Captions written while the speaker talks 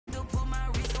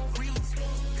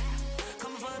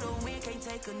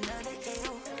can't take another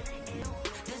L.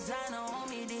 Designer on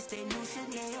me, this that new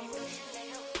Chanel.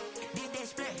 Did that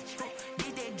splash,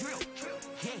 did that drill.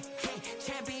 Yeah,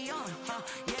 champion,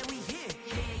 yeah, we here.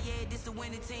 Yeah, this the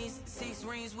winning team. 6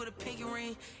 rings with a pinky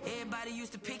ring. Everybody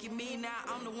used to pick at me, now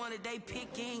I'm the one that they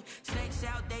picking. Snakes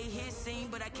out, they hissing,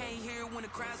 but I can't hear when the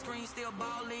crowd screams. Still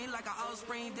balling like an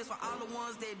offspring. This for all the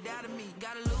ones that doubted me.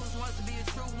 Gotta lose once to be a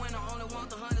true winner. Only want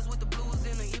the hunters with the blues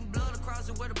in it. Eating blood across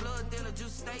it where the blood thinner.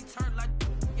 Just stay turned like,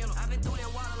 you know. I've been through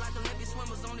that water like Olympic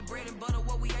swimmers. Only bread and butter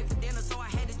what we ate for dinner. So I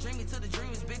had to dream it till the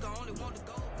dream is bigger. Only want to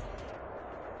go.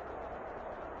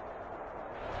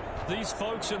 These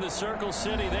folks in the Circle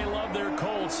City, they love their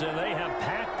Colts, and they have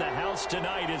packed the house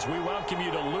tonight as we welcome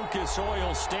you to Lucas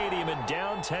Oil Stadium in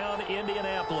downtown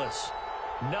Indianapolis.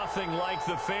 Nothing like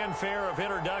the fanfare of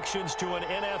introductions to an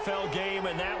NFL game,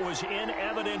 and that was in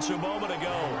evidence a moment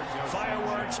ago.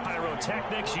 Fireworks,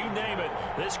 pyrotechnics, you name it.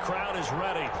 This crowd is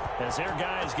ready as their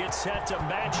guys get set to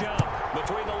match up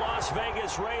between the Las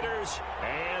Vegas Raiders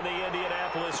and the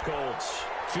Indianapolis Colts.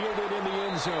 Fielded in the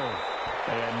end zone.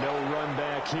 And no run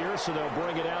back here, so they'll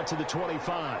bring it out to the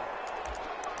 25.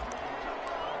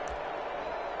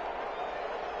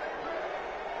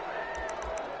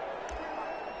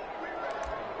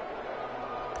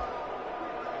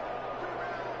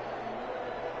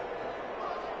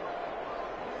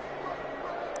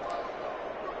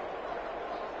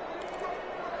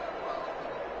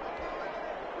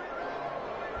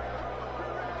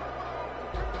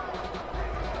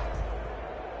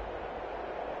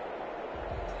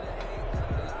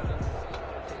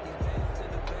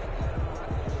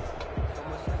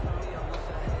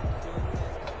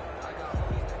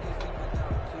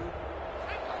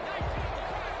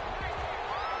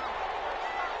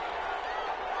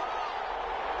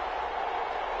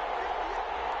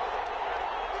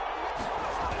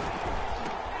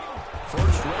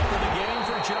 First run of the game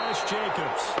for Josh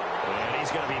Jacobs. And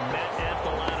he's going to be met at the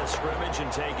line of scrimmage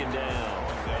and taken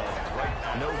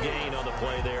down. No gain on the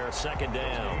play there. Second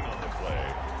down. On the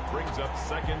play. Brings up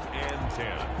 2nd and 10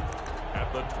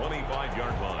 at the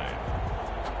 25-yard line.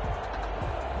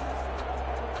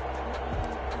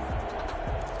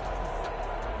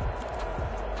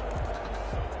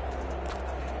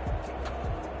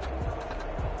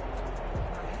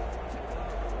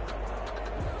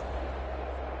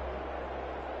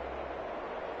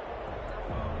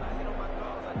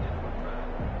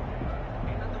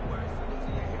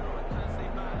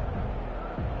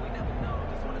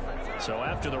 So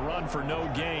after the run for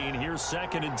no gain, here's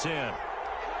 2nd and 10.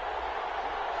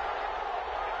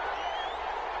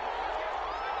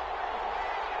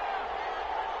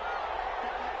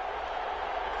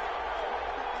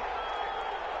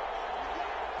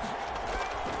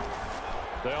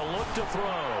 They'll look to throw.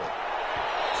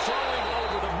 Throwing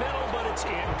over the middle, but it's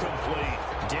incomplete.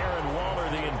 Darren Waller,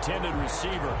 the intended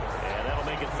receiver, and that'll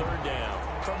make it 3rd down.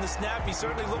 From the snap, he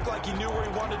certainly looked like he knew where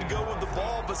he wanted to go with the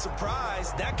ball, but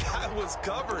surprise, that guy was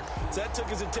covered. So that took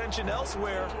his attention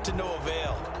elsewhere to no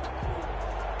avail.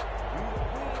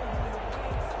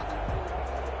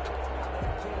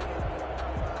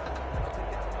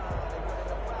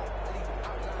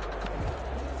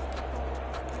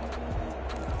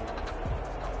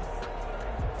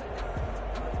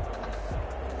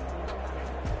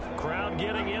 Crowd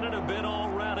getting in it a bit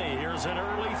already. Here's an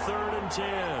early 3rd and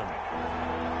 10.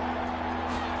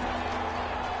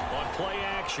 Play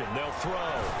action. They'll throw.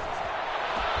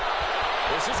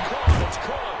 This is caught. It's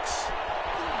Cooks.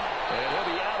 And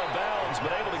he'll be out of bounds,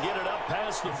 but able to get it up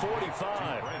past the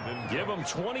 45. Give them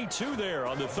 22 there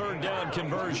on the 3rd down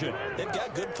conversion. They've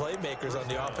got good playmakers on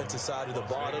the offensive side of the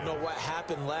ball. I don't know what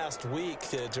happened last week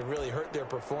to really hurt their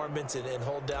performance and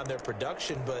hold down their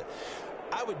production, but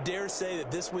I would dare say that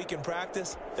this week in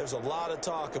practice, there's a lot of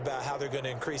talk about how they're going to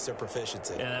increase their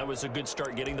proficiency. And that was a good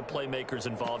start getting the playmakers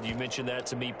involved. You mentioned that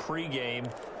to me pregame.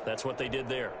 That's what they did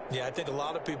there. Yeah, I think a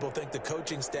lot of people think the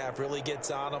coaching staff really gets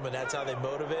on them, and that's how they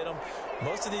motivate them.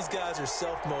 Most of these guys are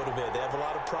self-motivated. They have a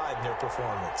lot of pride in their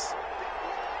performance.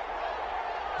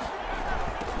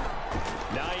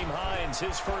 Nyheim Hines,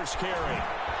 his first carry.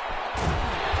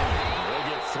 They'll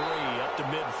get 3 up to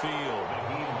midfield.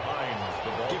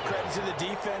 Give credit to the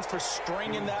defense for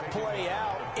stringing that play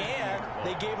out, and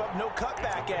they gave up no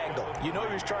cutback angle. You know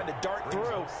he was trying to dart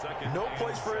through. No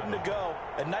place for him to go.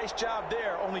 A nice job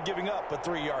there, only giving up a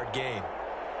 3-yard gain.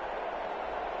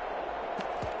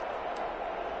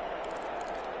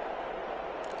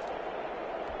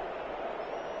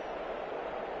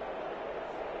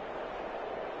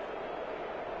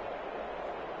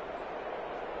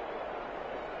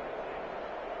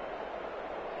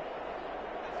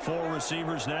 4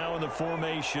 receivers now in the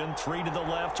formation. 3 to the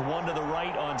left, 1 to the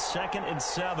right on 2nd and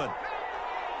 7.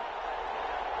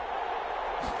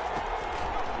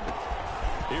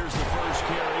 Here's the first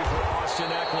carry for Austin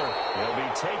Eckler. He'll be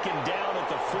taken down at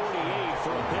the 48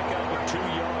 for a pickup of 2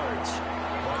 yards.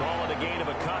 Call it a gain of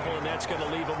a couple, and that's going to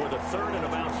leave him with a 3rd and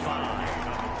about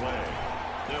 5.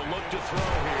 They'll look to throw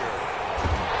here.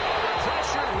 Under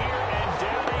pressure here, and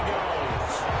down he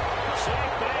goes.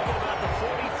 Sack back at about the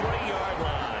 43-yard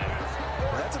line.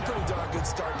 That's a pretty darn good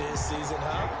start to his season,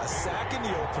 huh? A sack in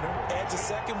the opener, adds a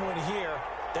second one here.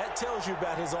 That tells you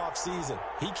about his offseason.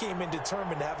 He came in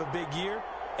determined to have a big year,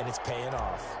 and it's paying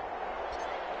off.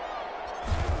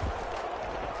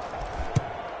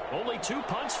 Only 2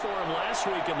 punts for him last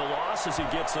week in the loss as he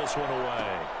gets this one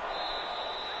away.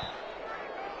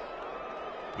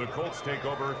 The Colts take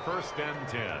over 1st and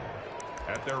 10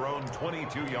 at their own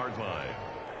 22-yard line.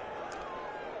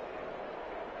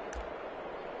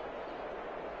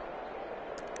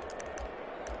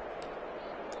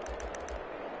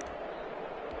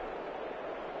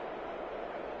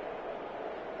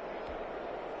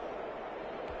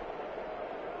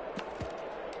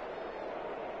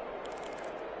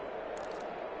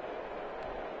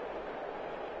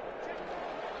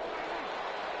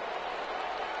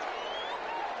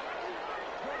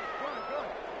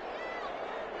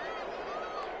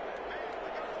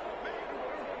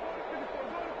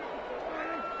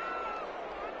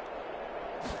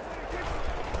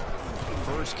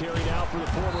 First carry now for the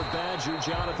former Badger,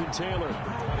 Jonathan Taylor.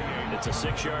 It's a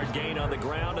 6-yard gain on the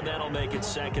ground, and that'll make it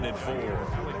 2nd and 4.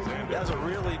 That was a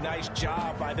really nice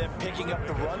job by them picking up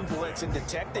the run blitz and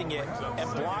detecting it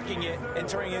and blocking it and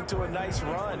turning it into a nice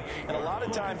run. And a lot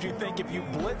of times you think if you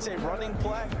blitz a running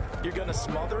play, you're going to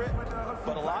smother it.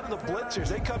 But a lot of the blitzers,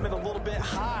 they come in a little bit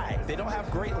high. They don't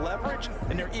have great leverage,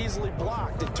 and they're easily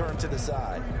blocked and turned to the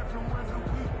side.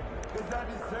 It's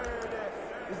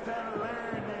time to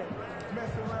learn it. Mess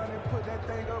around and put that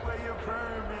thing over your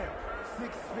permit.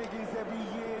 6 figures every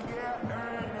year, yeah,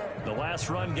 earn it. The last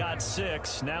run got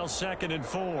 6, now 2nd and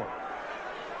 4.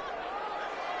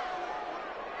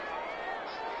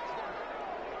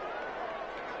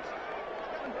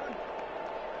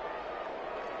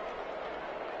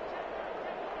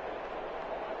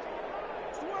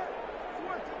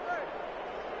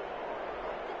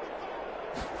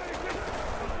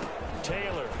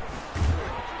 Taylor.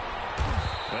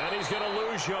 And he's going to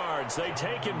lose yards. They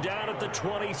take him down at the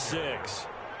 26.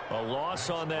 A loss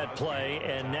on that play,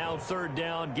 and now 3rd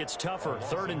down gets tougher.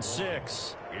 3rd and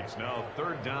 6. It's now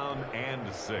 3rd down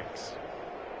and 6.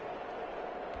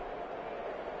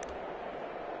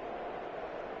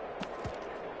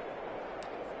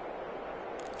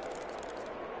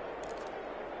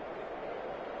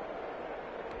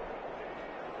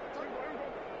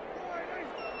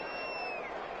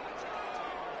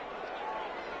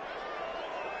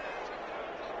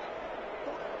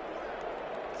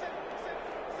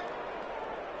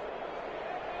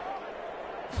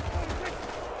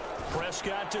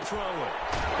 Prescott to throw it.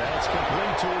 That's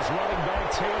complete to his running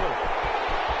back, Taylor.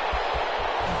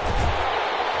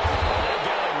 They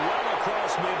got it well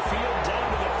across midfield, down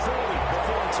to the 40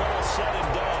 before it's all said and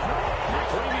done. The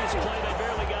previous play, they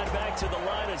barely got back to the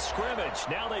line of scrimmage.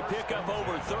 Now they pick up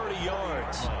over 30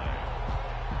 yards.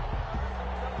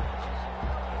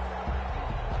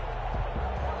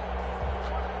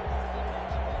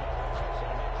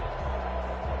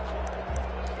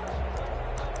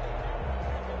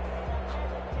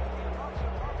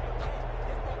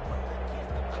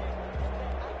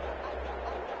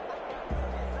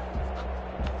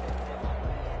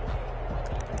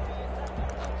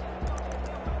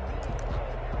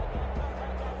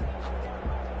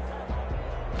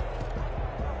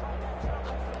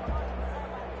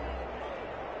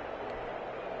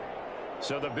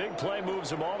 So the big play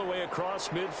moves him all the way across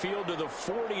midfield to the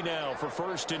 40 now for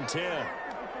 1st and 10.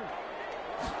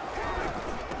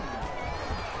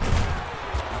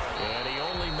 And he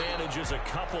only manages a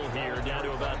couple here down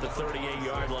to about the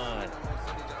 38-yard line.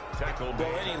 Well,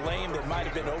 any lane that might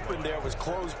have been open there was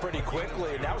closed pretty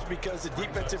quickly, and that was because the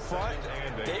defensive front,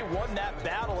 they won that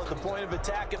battle at the point of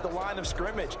attack at the line of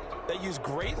scrimmage. They used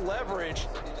great leverage,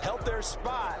 held their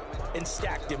spot, and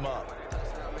stacked him up.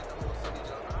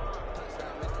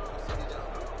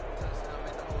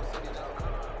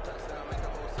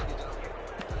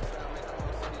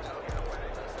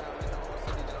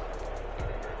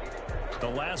 The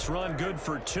last run good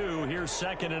for 2. Here's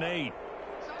 2nd and 8.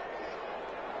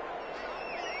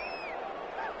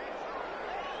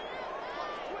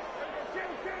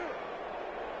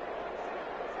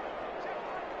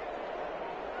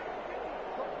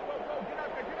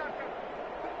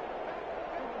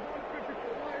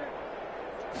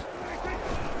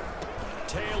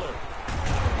 Taylor.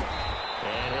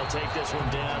 And he'll take this one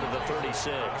down to the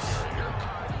 36.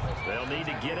 They'll need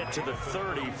to get it to the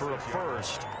 30 for a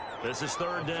first. This is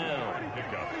third down.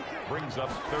 Pickup brings up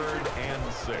 3rd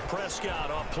and 6. Prescott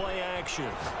off play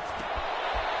action.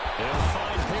 They'll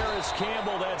find Paris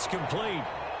Campbell. That's complete.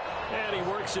 And he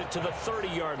works it to the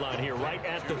 30-yard line here, right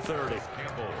at the 30.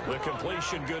 The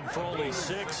completion good for only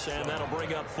 6, and that'll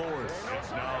bring up 4th.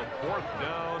 It's now 4th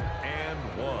down and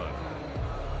 1.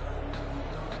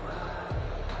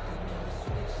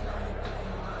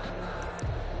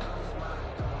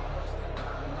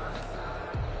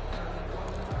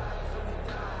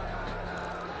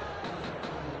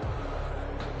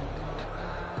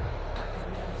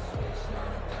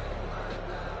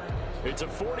 It's a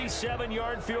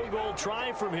 47-yard field goal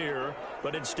try from here,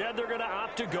 but instead they're going to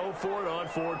opt to go for it on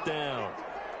 4th down.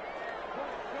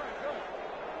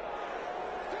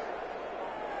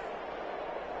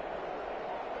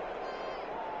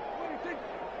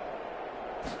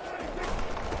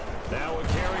 Now a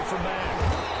carry from Mack.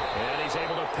 And he's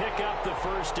able to pick up the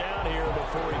first down here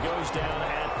before he goes down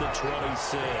at the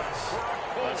 26.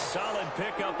 A solid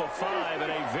pickup of 5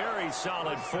 and a very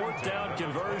solid 4th down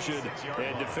conversion.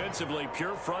 And defensively,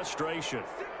 pure frustration.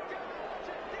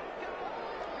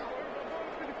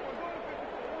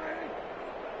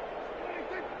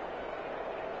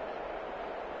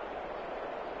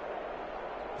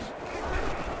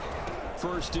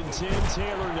 First and 10,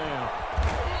 Taylor now.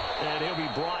 And he'll be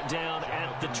brought down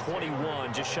at the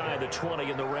 21, just shy of the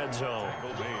 20 in the red zone.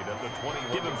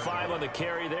 Give him 5 on the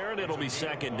carry there, and it'll be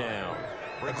 2nd down.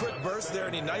 A quick burst there,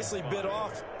 and he nicely bit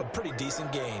off a pretty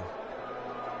decent gain.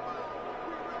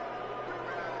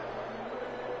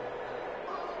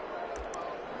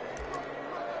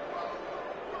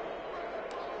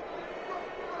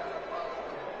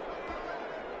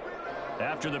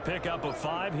 After the pickup of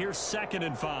 5, here's 2nd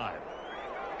and 5.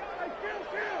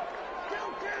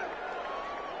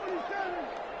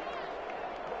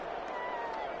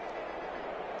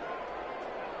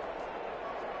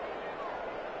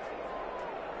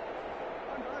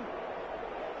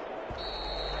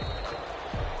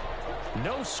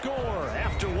 No score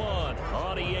after 1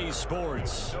 on EA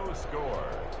Sports. No score.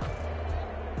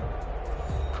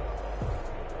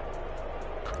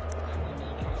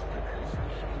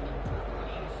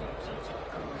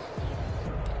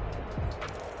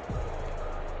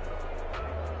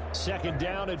 Second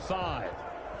down at 5.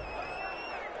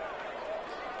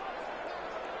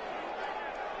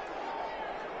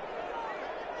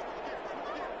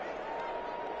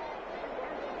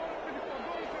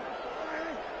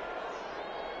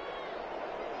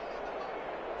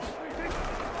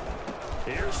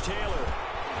 Here's Taylor.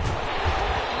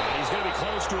 And he's going to be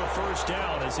close to a first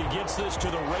down as he gets this to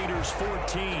the Raiders'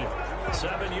 14.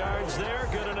 7 yards there,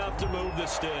 good enough to move the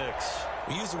sticks.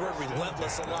 We use the word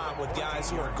relentless a lot with guys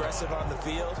who are aggressive on the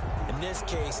field. In this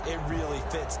case, it really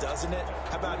fits, doesn't it?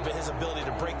 How about his ability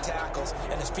to break tackles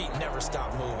and his feet never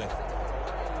stop moving?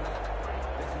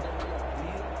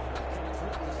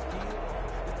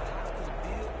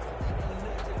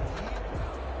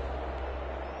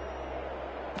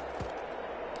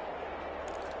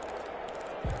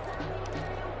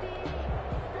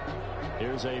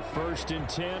 Here's a 1st and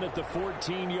 10 at the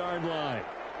 14-yard line.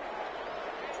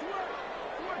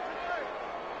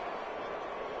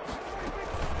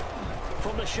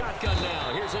 From the shotgun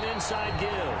now, here's an inside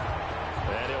give.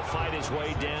 And he'll fight his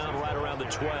way down right around the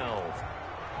 12.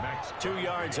 2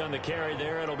 yards on the carry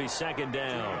there. It'll be 2nd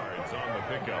down. 2 yards on the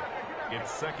pickup.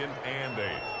 It's 2nd and 8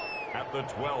 at the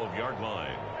 12-yard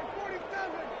line.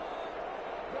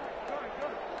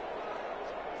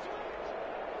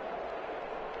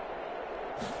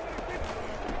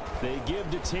 They give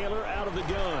to Taylor out of the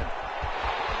gun.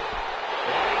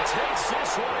 And he takes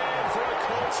this one in for a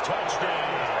Colts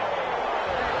touchdown.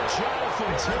 Jonathan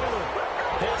Taylor,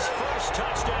 his first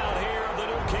touchdown here of the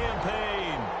new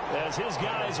campaign, as his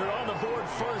guys are on the board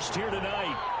first here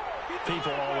tonight.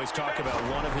 People always talk about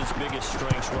one of his biggest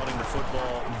strengths, running the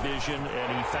football, vision,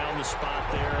 and he found the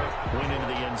spot there, went into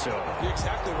the end zone. You're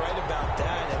exactly right about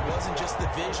that. It wasn't just the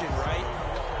vision, right?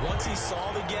 Once he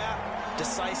saw the gap,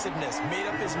 decisiveness, made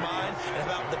up his mind, and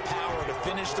about the power to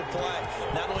finish the play.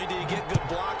 Not only did he get good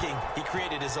blocking, he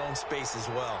created his own space as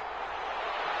well.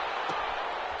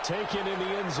 Taken in the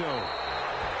end zone.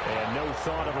 And no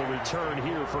thought of a return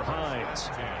here for Hines.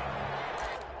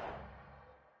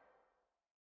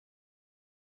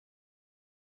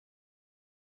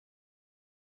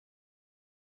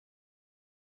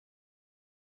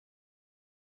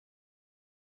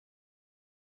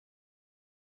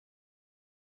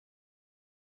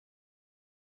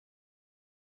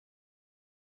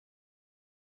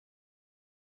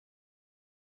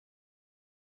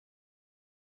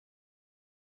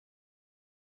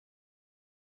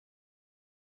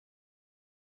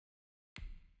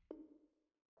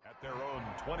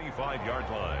 25-yard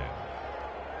line.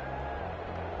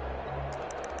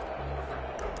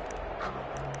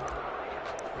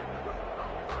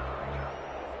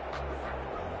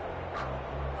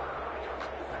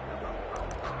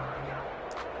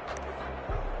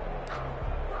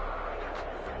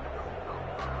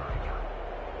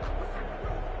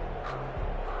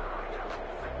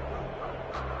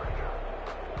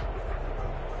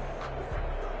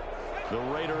 The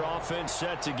Raider offense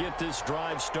set to get this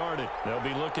drive started. They'll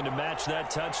be looking to match that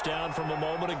touchdown from a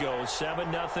moment ago.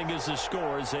 7-0 is the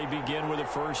score as they begin with a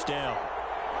first down.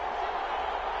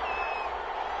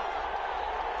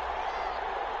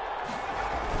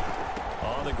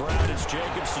 On the ground, it's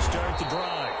Jacobs to start the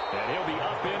drive. And he'll be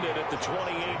upended at the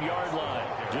 28-yard line.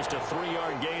 Just a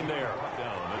 3-yard gain there.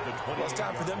 Well, it's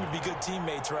time for them to be good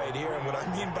teammates right here. And what I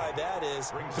mean by that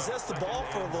is possess the ball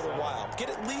for a little while. Get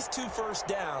at least 2 first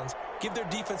downs. Give their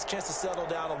defense a chance to settle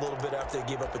down a little bit after they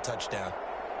give up a touchdown.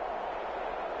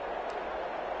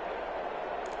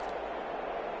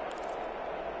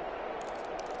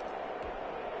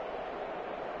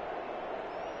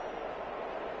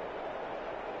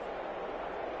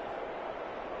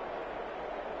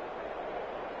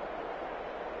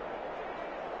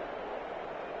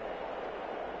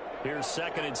 Here's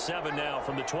 2nd and 7 now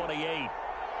from the 28.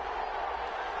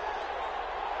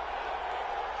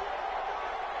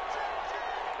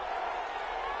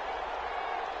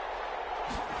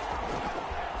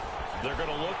 They're going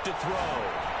to look to throw.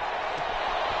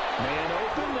 Man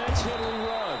open, that's Henry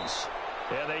Ruggs.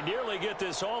 And they nearly get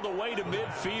this all the way to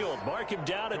midfield. Mark him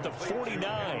down at the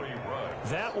 49.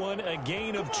 That one a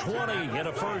gain of 20 and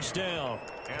a first down.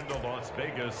 And the Las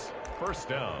Vegas first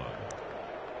down.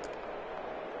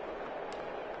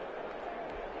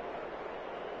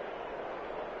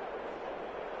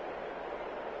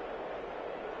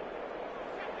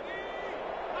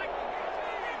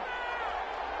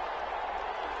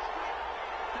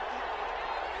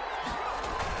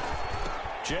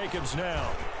 Jacobs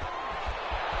now.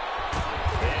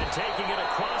 And taking it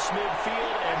across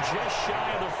midfield and just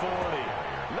shy of the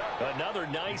 40. Another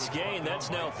nice gain. That's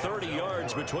now 30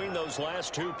 yards between those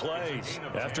last 2 plays.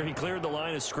 After he cleared the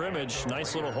line of scrimmage,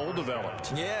 nice little hole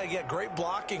developed. Yeah, great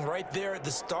blocking right there at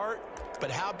the start. But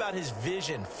how about his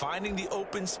vision, finding the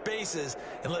open spaces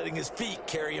and letting his feet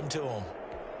carry him to him?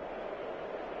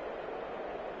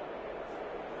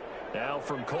 Now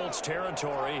from Colts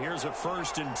territory, here's a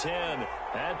 1st and 10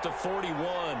 at the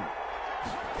 41.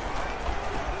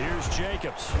 Here's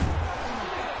Jacobs.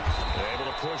 Able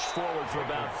to push forward for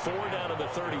about 4 down to the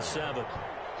 37.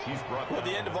 Well, at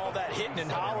the end of all that hitting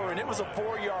and hollering, it was a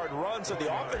 4-yard run, so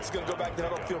the offense is going to go back to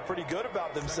huddle and feel pretty good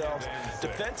about themselves.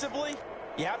 Defensively,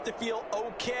 you have to feel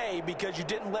okay because you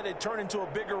didn't let it turn into a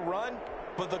bigger run,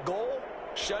 but the goal,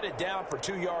 shut it down for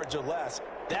 2 yards or less.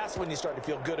 That's when you start to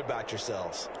feel good about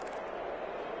yourselves.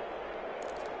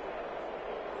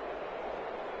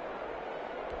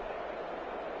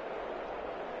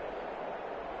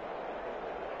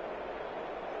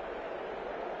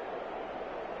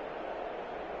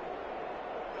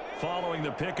 Following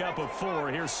the pickup of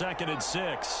 4, here's 2nd and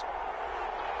 6.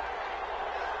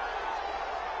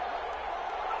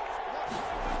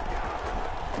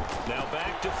 Now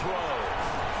back to throw.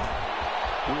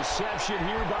 Reception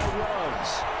here by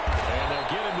Ruggs. And they'll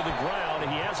get him to the ground.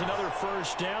 He has another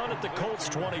first down at the Colts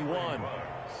 21.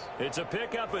 It's a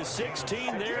pickup of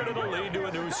 16 there that'll lead to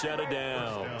a new set of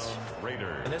downs.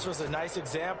 And this was a nice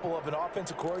example of an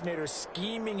offensive coordinator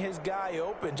scheming his guy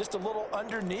open. Just a little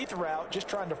underneath route, just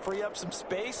trying to free up some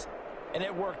space, and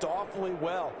it worked awfully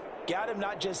well. Got him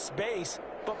not just space,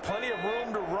 but plenty of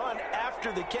room to run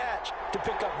after the catch to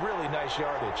pick up really nice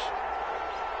yardage.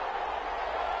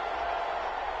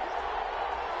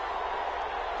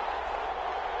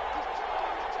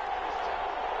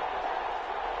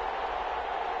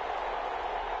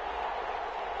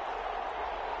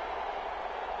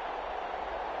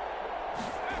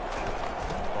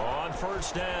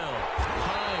 First down.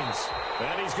 Hines.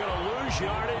 And he's going to lose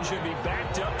yardage and be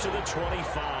backed up to the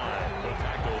 25.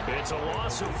 It's a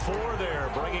loss of 4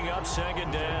 there, bringing up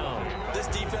 2nd down. This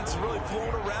defense is really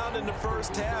fooling around in the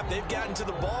first half. They've gotten to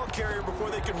the ball carrier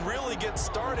before they can really get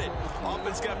started.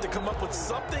 Offense going to have to come up with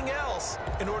something else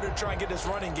in order to try and get this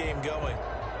running game going.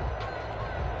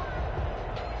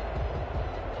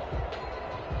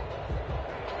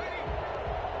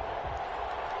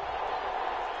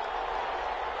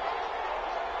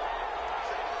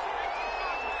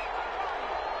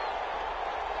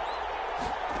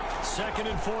 Second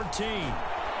and 14.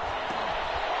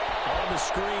 On the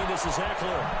screen, this is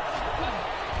Eckler.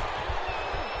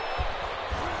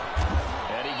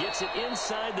 And he gets it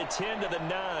inside the 10 to the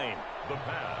 9. The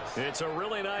pass. It's a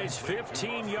really nice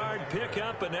 15-yard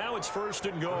pickup, and now it's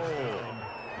 1st and goal.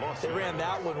 They ran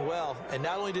that one well, and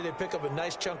not only did they pick up a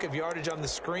nice chunk of yardage on the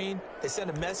screen, they sent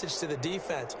a message to the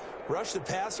defense. Rush the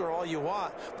passer all you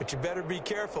want, but you better be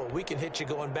careful. We can hit you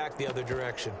going back the other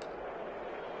direction.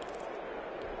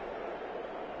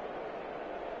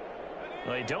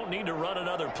 They don't need to run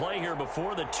another play here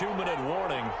before the 2-minute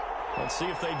warning. Let's see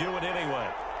if they do it anyway.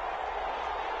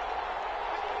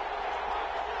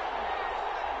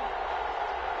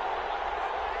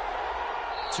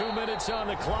 Two minutes on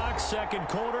the clock, second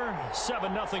quarter,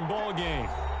 7-0 ball game.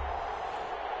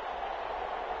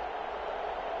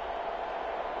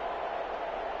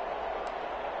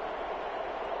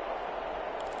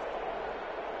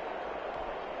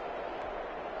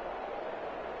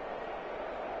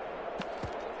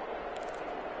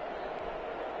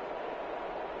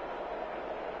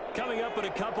 Coming up in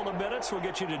a couple of minutes, we'll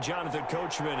get you to Jonathan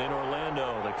Coachman in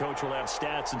Orlando. The coach will have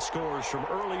stats and scores from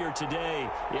earlier today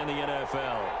in the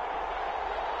NFL.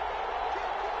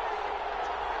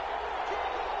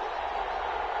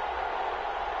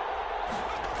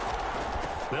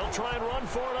 They'll try and run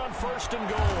for it on 1st and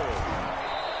goal.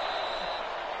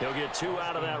 He'll get 2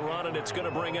 out of that run, and it's going to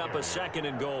bring up a 2nd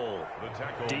and goal.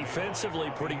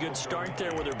 Defensively, pretty good start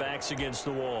there with their backs against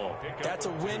the wall. That's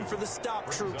a win for the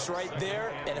stop troops right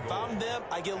there, and if I'm them,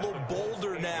 I get a little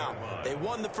bolder now. They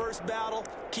won the first battle,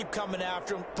 keep coming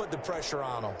after them, put the pressure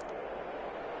on them.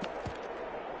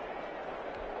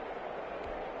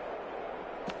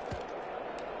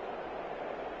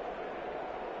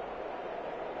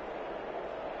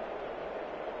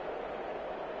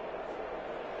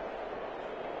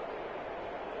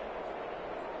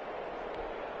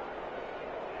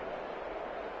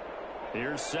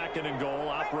 Here's 2nd and goal,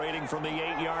 operating from the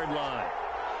 8-yard line.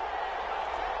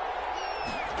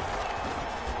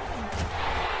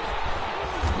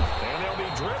 And they'll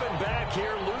be driven back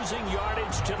here, losing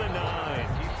yardage to the 9.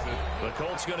 The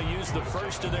Colts going to use the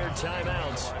first of their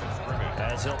timeouts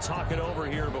as they'll talk it over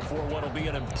here before what will be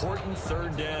an important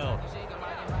 3rd down.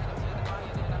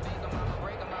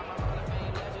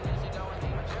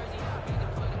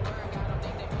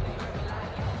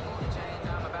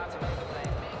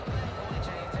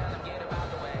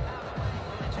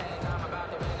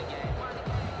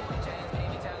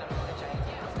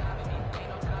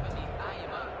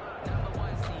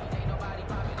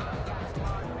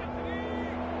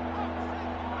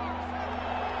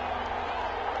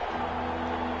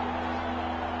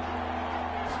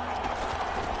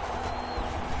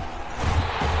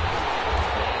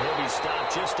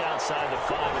 Just outside the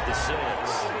 5 at the 6.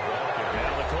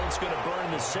 Now the Colts going to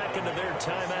burn the 2nd of their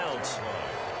timeouts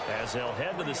as they'll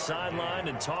head to the sideline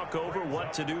and talk over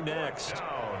what to do next.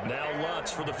 Now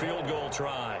Lutz for the field goal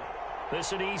try.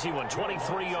 This an easy one,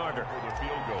 23-yarder. For the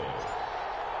field goal.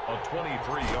 A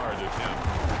 23-yard attempt.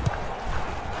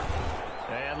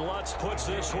 And Lutz puts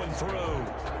this one through.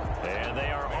 And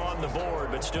they are on the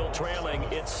board, but still trailing.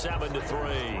 It's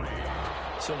 7-3.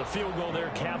 So the field goal there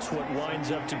caps what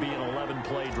winds up to be an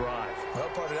 11-play drive. Well,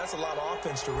 partner, that's a lot of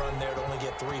offense to run there to only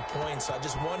get 3 points. I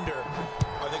just wonder,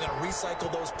 are they going to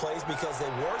recycle those plays because they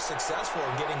were successful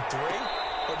in getting 3?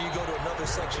 Or do you go to another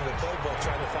section of the playbook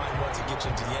trying to find ones that get you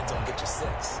into the end zone, get you 6?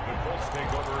 The Colts take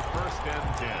over 1st and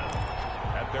 10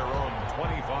 at their own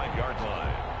 25-yard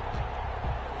line.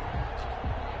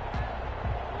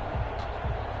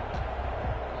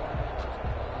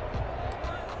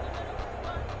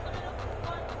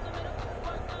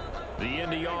 The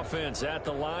Indy offense at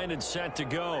the line and set to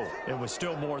go. It was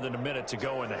still more than a minute to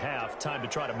go in the half. Time to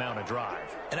try to mount a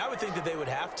drive. And I would think that they would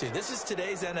have to. This is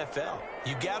today's NFL.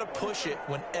 You got to push it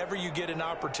whenever you get an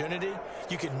opportunity.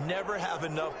 You can never have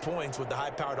enough points with the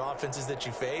high-powered offenses that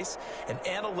you face. And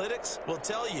analytics will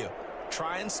tell you,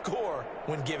 try and score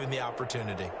when given the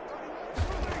opportunity.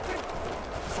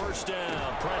 1st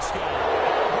down, Prescott.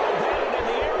 Batted in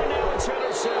the air, and now it's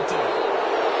intercepted.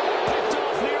 Picked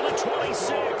off near the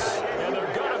 26. And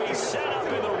they're going to be set up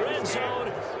in the red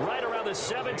zone right around the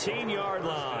 17-yard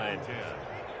line.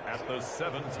 At the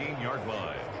 17-yard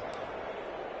line.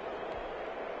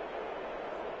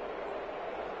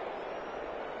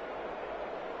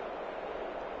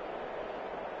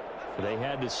 They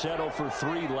had to settle for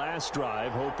 3 last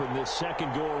drive, hoping this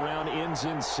second go-around ends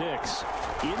in 6.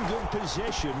 In good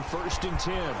position, 1st and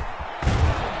 10. And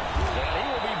he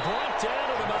will be brought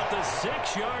down at about the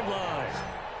 6-yard line.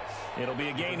 It'll be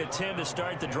a gain of 10 to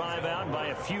start the drive out, and by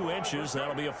a few inches,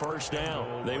 that'll be a first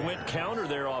down. They went counter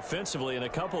there offensively, and a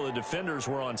couple of defenders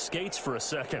were on skates for a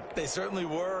second. They certainly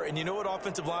were, and you know what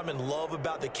offensive linemen love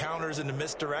about the counters and the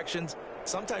misdirections?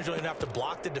 Sometimes you don't even have to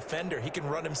block the defender. He can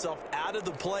run himself out of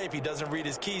the play if he doesn't read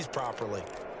his keys properly.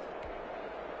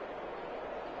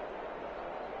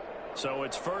 So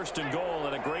it's first and goal,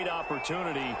 and a great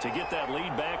opportunity to get that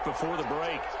lead back before the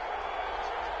break.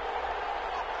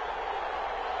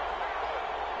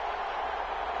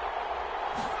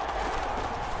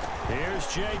 Here's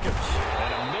Jacobs,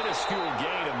 and a minuscule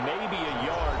gain of maybe a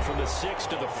yard from the 6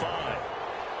 to the 5.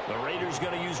 The Raiders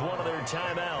going to use one of their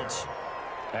timeouts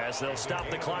as they'll stop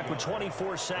the clock with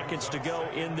 24 seconds to go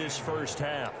in this first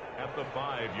half. At the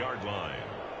 5-yard line.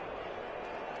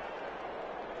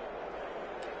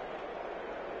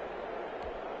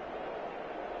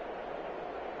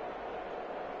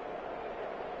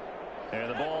 And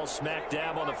the ball smack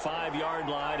dab on the 5-yard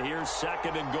line. Here's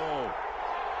second and goal.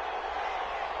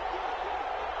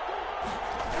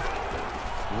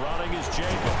 Running is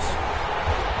Jacobs.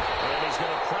 And he's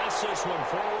going to press this one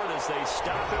forward as they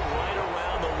stop it right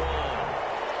around the 1.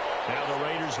 Now the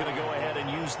Raiders going to go ahead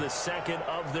and use the second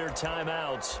of their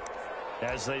timeouts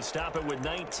as they stop it with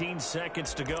 19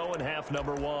 seconds to go in half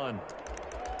number 1.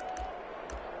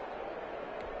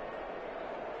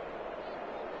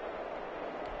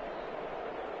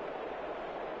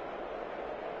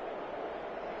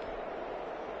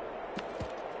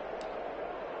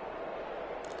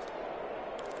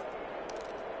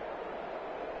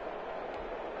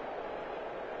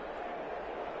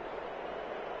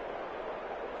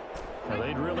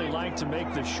 They'd really like to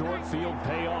make the short field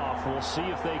pay off. We'll see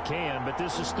if they can, but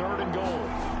this is third and goal.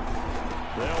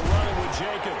 They'll run it with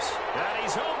Jacobs. And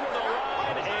he's over the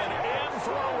line and in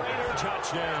for a Raider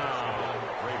touchdown.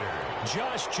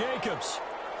 Josh Jacobs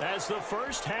as the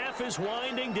first half is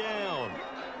winding down.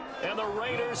 And the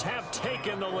Raiders have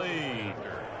taken the lead.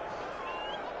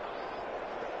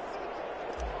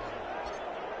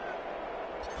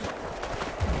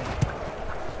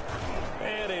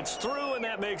 It's through, and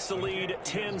that makes the lead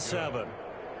 10-7.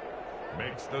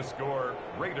 Makes the score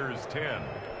Raiders 10,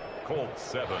 Colts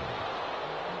 7.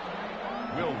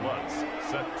 Will Lutz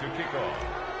set to kick off.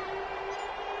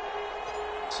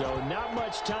 So not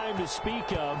much time to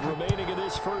speak of remaining in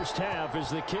this first half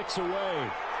as the kick's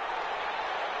away.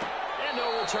 And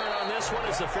no return on this one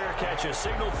as the fair catch is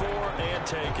signaled for and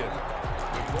taken.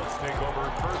 The Colts take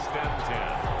over first and 10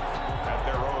 at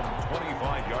their own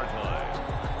 25-yard line.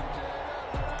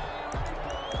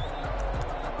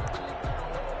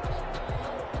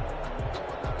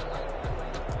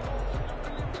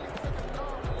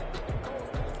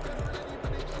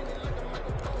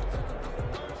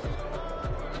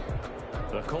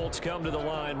 The Colts come to the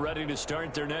line ready to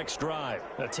start their next drive.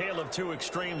 A tale of two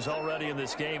extremes already in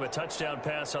this game. A touchdown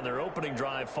pass on their opening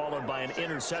drive followed by an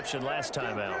interception last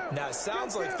time out. Now, it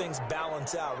sounds like things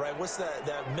balance out, right? What's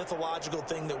that mythological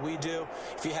thing that we do?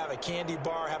 If you have a candy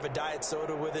bar, have a diet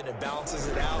soda with it, and it balances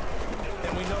it out.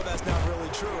 And we know that's not really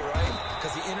true, right?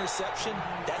 Because the interception,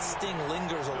 that sting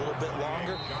lingers a little bit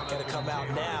longer. Got to come out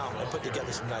now and put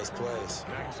together some nice plays.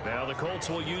 Now the Colts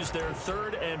will use their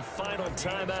third and final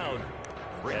timeout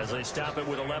as they stop it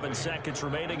with 11 seconds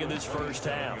remaining in this first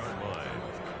half.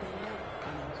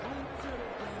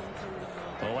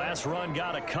 The last run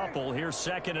got a couple. Here's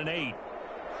second and 8.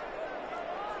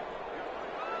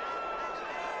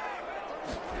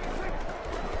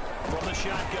 From the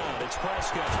shotgun, it's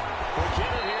Prescott.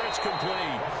 McKinnon here, it's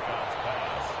complete.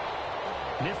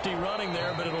 Nifty running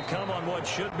there, but it'll come on what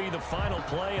should be the final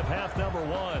play of half number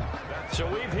 1. So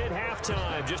we've hit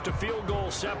halftime. Just a field goal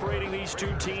separating these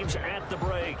two teams at the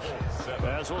break.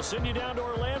 As we'll send you down to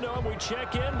Orlando, and we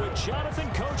check in with Jonathan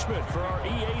Coachman for our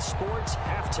EA Sports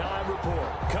Halftime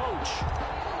Report. Coach.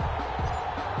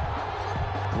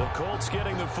 The Colts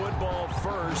getting the football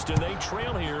first, and they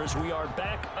trail here as we are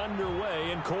back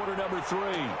underway in quarter number 3.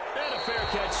 And a fair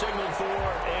catch signaled for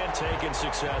and taken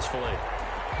successfully.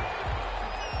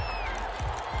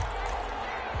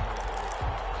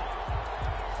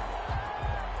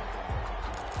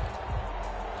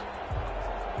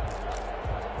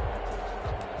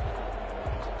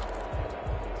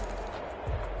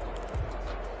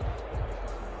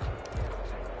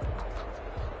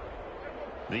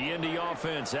 The Indy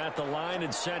offense at the line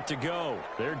and set to go.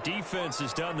 Their defense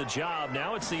has done the job.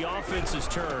 Now it's the offense's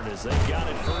turn as they've got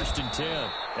it first and 10.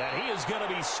 And he is going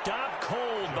to be stopped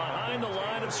cold behind the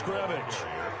line of scrimmage.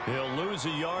 He'll lose a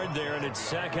yard there, and it's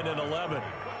second and 11.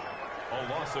 A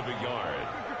loss of a yard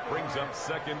brings up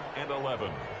second and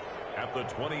 11 at the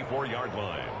 24-yard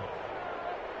line.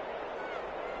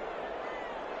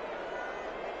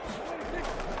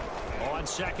 On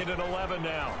 2nd and 11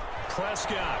 now.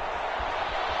 Prescott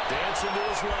dancing to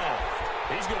his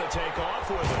left. He's going to take off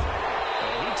with it.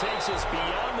 And he takes us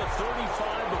beyond the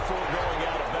 35 before going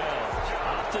out of bounds.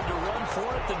 Opted to run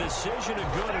for it. The decision a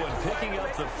good one. Picking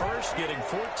up the first, getting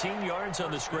 14 yards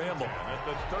on the scramble. At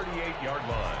the 38-yard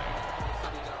line.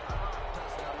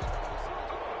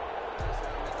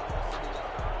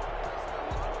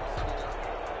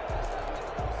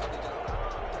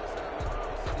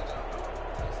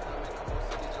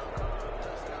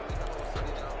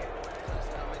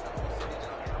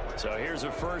 So here's a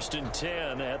 1st and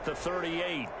 10 at the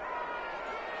 38.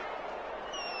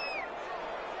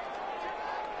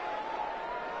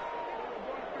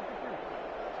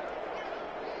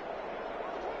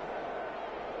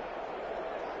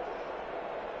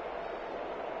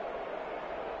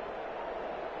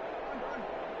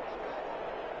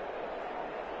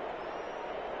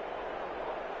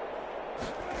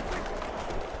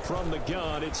 From the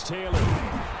gun, it's Taylor.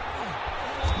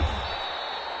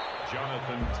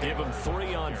 Give him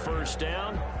 3 on 1st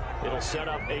down. It'll set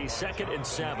up a 2nd and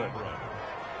 7.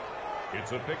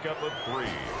 It's a pickup of 3.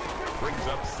 Brings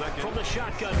up 2nd. From the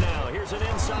shotgun now. Here's an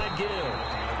inside give.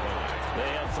 They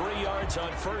had 3 yards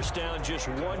on 1st down, just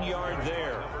 1 yard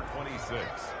there. Number 26.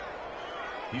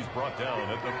 He's brought down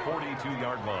at the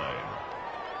 42-yard line.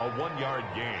 A 1-yard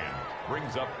gain.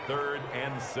 Brings up 3rd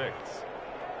and 6.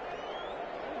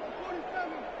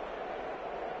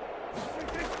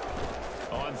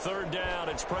 On 3rd down,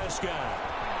 it's Prescott.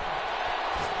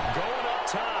 Going up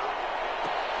top.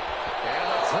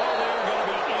 And the throw there going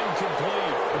to be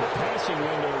incomplete. The passing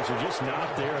windows are just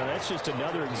not there, and that's just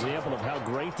another example of how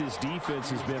great this defense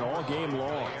has been all game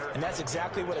long. And that's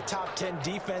exactly what a top 10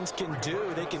 defense can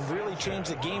do. They can really change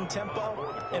the game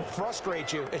tempo and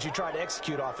frustrate you as you try to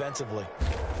execute offensively.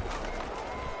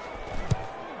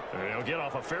 They'll get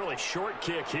off a fairly short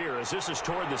kick here as this is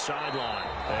toward the sideline.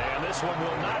 And this one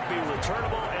will not be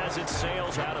returnable as it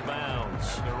sails out of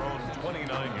bounds. Their own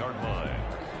 29-yard line.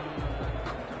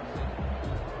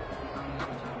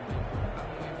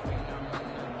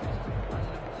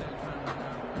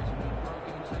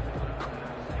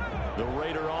 The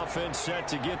Raider offense set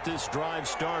to get this drive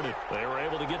started. They were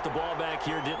able to get the ball back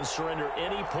here, didn't surrender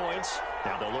any points.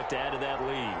 Now they'll look to add to that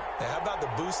lead. Now, how about the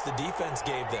boost the defense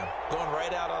gave them? Going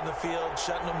right out on the field,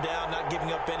 shutting them down, not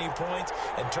giving up any points,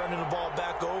 and turning the ball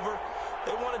back over.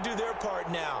 They want to do their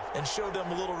part now and show them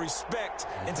a little respect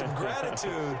and some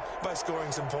gratitude by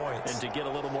scoring some points. And to get a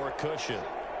little more cushion.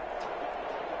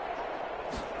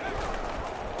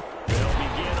 They'll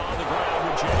begin on the ground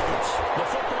with Jacobs. The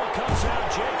football comes out.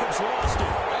 Jacobs lost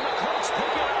it. And the Colts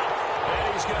pick it up.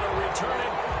 And he's going to return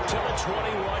it to the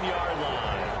 21-yard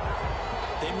line.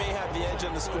 They may have the edge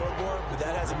on the scoreboard, but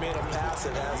that hasn't made them pass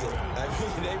it, has it? I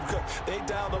mean, they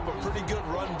dialed up a pretty good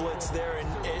run blitz there.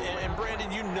 And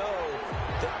Brandon, you know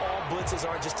that all blitzes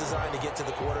aren't just designed to get to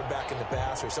the quarterback in the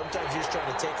passer. Sometimes you're just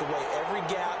trying to take away every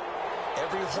gap,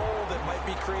 every hole that might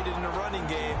be created in the running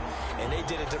game, and they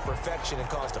did it to perfection and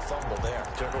caused a fumble there.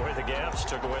 Took away the gaps,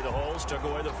 took away the holes, took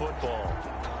away the football.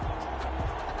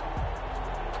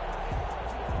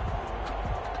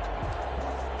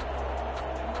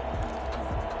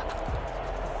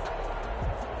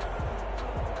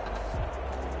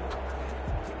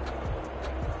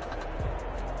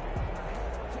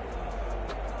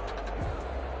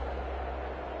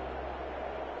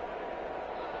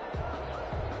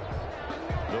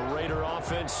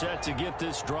 Set to get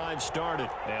this drive started.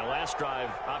 Now, last drive,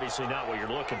 obviously not what you're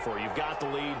looking for. You've got the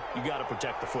lead. You've got to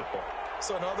protect the football.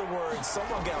 So, in other words,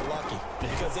 someone got lucky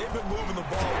because they've been moving the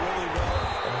ball really well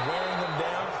and wearing them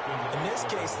down. In this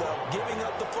case, though, giving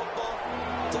up the football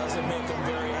doesn't make them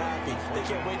very happy. They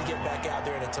can't wait to get back out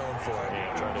there and atone for it.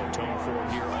 Yeah, trying to atone for it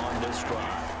here on this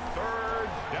drive. 3rd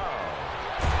down.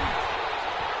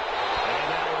 And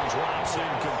that one drops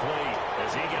incomplete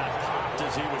as he got popped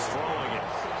as he was throwing it.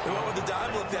 We went with the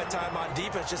dime look that time on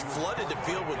defense, just flooded the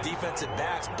field with defensive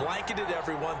backs, blanketed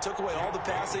everyone, took away all the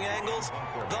passing angles,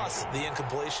 thus the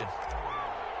incompletion.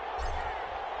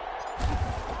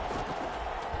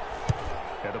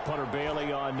 And the punter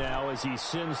Bailey on now as he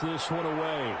sends this one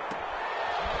away.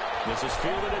 This is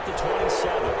fielded at the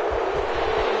 27.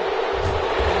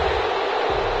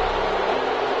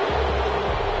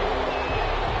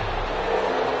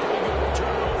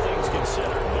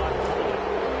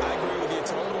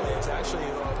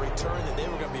 That they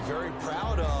were going to be very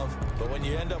proud of, but when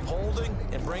you end up holding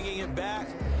and bringing it back,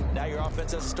 now your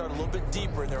offense has to start a little bit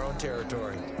deeper in their own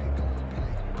territory.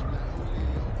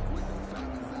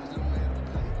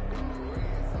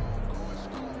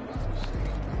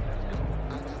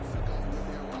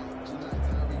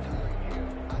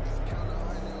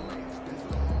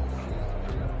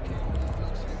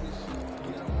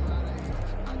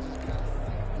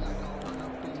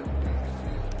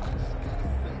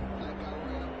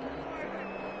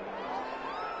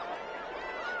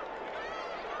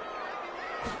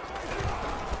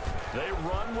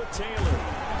 run with Taylor.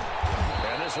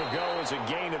 And this will go as a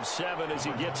gain of 7 as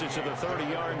he gets it to the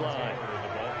 30-yard line.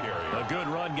 A good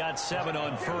run, got 7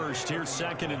 on first. Here's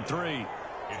 2nd and 3.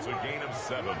 It's a gain of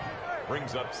 7.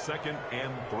 Brings up 2nd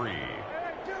and 3.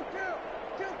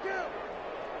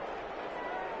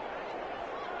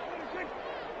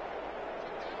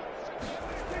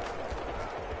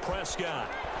 Prescott.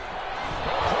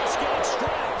 Prescott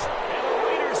stripped, and the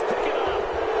Raiders pick it up.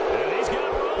 And he's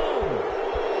got room.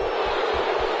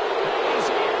 And he's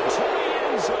into the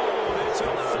end zone. It's a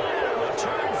flat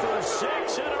return for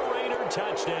 6 and a Raider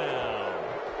touchdown.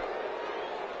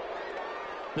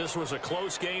 This was a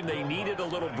close game. They needed a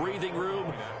little breathing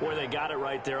room where they got it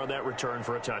right there on that return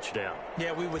for a touchdown.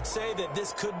 Yeah, we would say that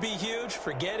this could be huge.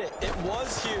 Forget it. It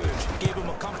was huge. Gave them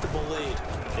a comfortable lead.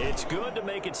 It's good to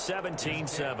make it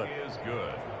 17-7. Is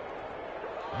good.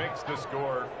 Makes the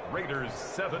score Raiders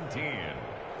 17,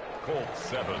 Colts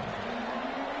 7.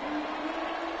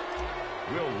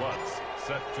 Will Lutz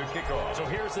set to kick off. So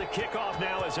here's the kickoff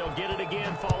now as they'll get it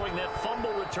again following that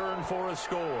fumble return for a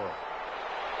score.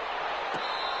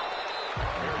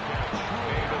 Fair catch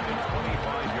made at the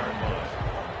 25-yard line.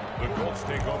 The Colts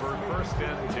take over 1st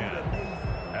and 10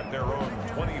 at their own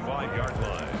 25-yard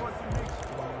line.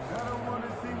 I don't want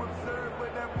to seem absurd,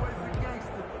 but that boy's a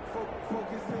gangster.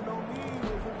 Focusing on me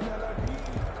with a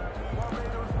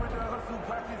Barbados with the hustle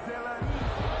pockets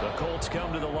The Colts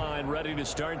come to the line ready to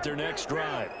start their next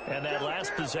drive. And that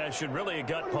last possession, really a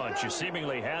gut punch. You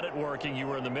seemingly had it working. You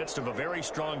were in the midst of a very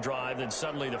strong drive. Then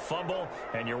suddenly the fumble,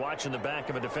 and you're watching the back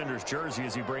of a defender's jersey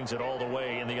as he brings it all the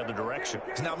way in the other direction.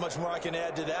 There's not much more I can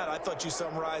add to that. I thought you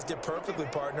summarized it perfectly,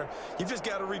 partner. You've just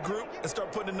got to regroup and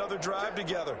start putting another drive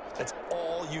together. That's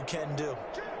all you can do.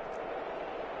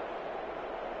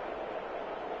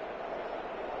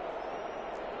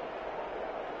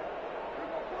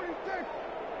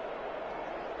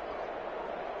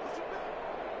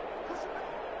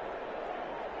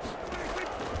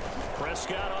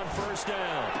 Prescott on 1st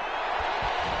down.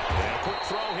 And a quick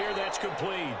throw here, that's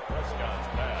complete. Prescott's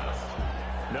pass.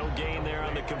 No gain there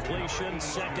on the completion,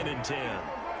 2nd and 10.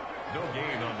 No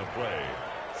gain on the play.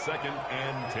 2nd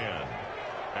and 10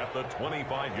 at the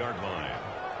 25-yard line.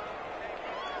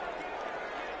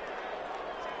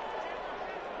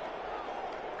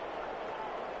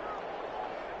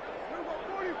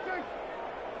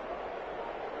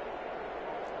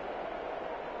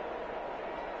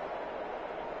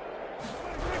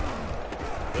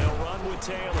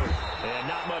 Taylor, and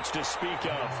not much to speak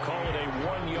of. Call it a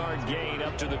 1-yard gain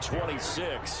up to the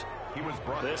 26.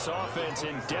 This offense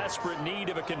in desperate need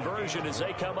of a conversion as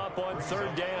they come up on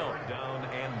 3rd down. 3rd down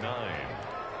and 9.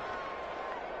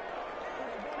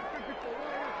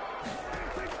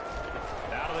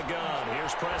 Out of the gun,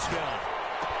 here's Prescott.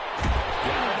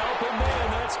 Got an open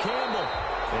man, that's Campbell.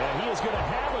 And he is going to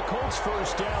have a Colts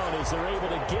 1st down as they're able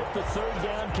to get the 3rd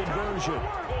down conversion.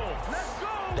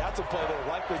 That's a play that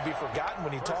will likely be forgotten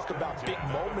when you talk about big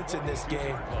moments in this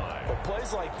game. But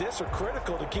plays like this are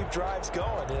critical to keep drives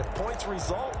going. And if points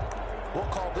result, we'll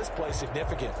call this play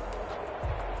significant.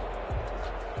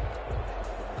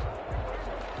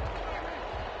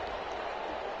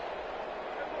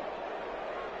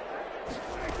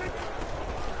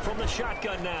 From the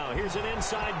shotgun now, here's an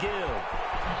inside give.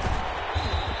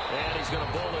 And he's going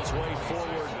to bowl his way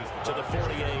forward to the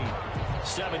 48.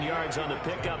 7 yards on the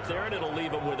pickup there, and it'll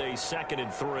leave him with a 2nd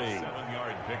and 3.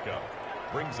 7-yard pickup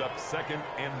brings up 2nd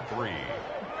and 3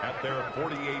 at their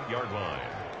 48-yard line.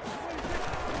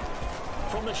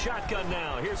 From the shotgun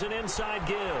now, here's an inside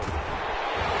give.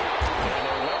 And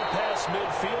they're well past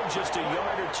midfield, just a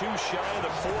yard or two shy of the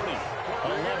 40.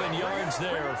 11 yards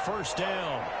there, 1st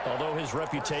down. Although his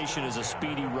reputation as a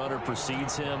speedy runner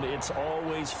precedes him, it's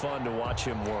always fun to watch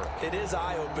him work. It is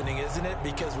eye-opening, isn't it?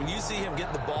 Because when you see him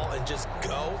get the ball and just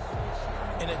go,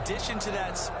 in addition to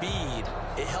that speed,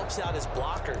 it helps out his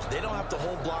blockers. They don't have to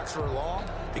hold blocks for long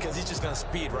because he's just going to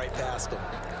speed right past them.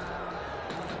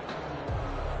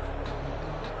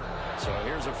 So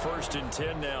here's a 1st and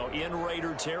 10 now in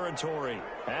Raider territory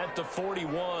at the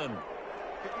 41.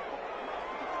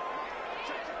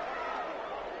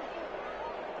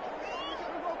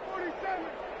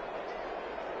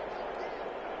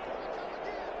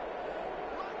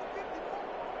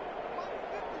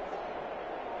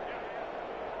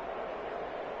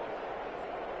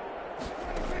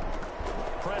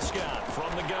 Prescott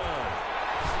from the gun.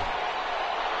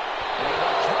 And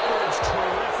the coverage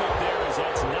terrific there as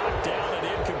that's knocked down and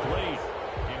incomplete.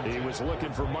 He He was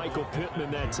looking for Michael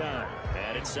Pittman that time.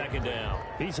 And it's second down.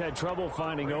 He's had trouble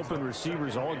finding open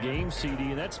receivers all game,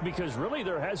 CD, and that's because really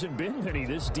there hasn't been many.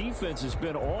 This defense has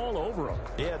been all over them.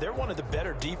 Yeah, they're one of the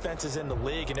better defenses in the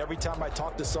league, and every time I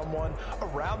talk to someone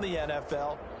around the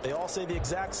NFL, they all say the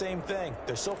exact same thing.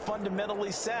 They're so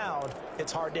fundamentally sound,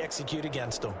 it's hard to execute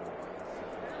against them.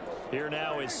 Here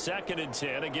now is 2nd and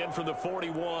 10, again from the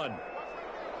 41.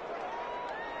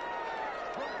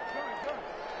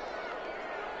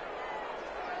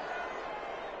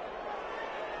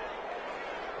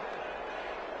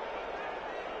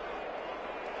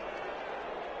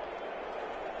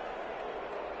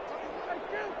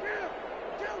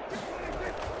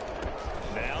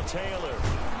 Now Taylor.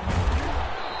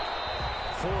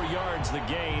 4 yards the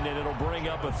gain, and it'll bring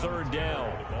up a 3rd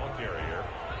down. The ball carrier.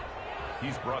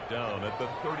 He's brought down at the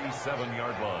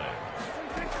 37-yard line.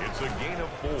 It's a gain of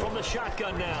 4. From the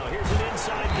shotgun now, here's an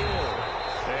inside give.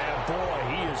 And boy,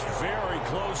 he is very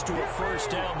close to a 1st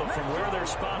down, but from where they're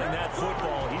spotting that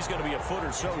football, he's going to be a foot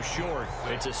or so short.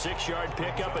 It's a 6-yard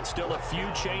pickup. It's still a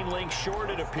few chain links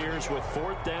short, it appears, with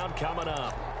 4th down coming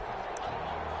up.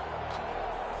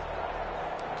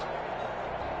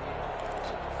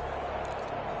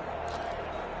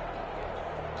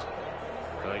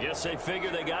 I guess they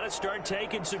figure they got to start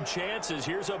taking some chances.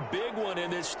 Here's a big one in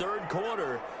this 3rd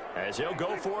quarter as they'll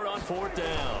go for it on 4th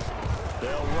down.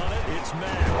 They'll run it. It's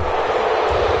Mack.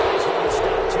 He's going to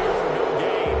stop here for no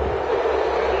gain.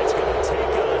 And that's going to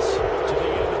take us to the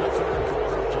end of the 3rd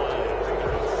quarter play.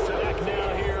 Back now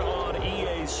here on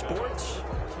EA Sports.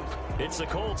 It's the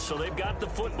Colts, so they've got the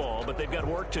football, but they've got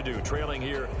work to do, trailing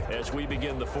here as we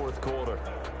begin the 4th quarter.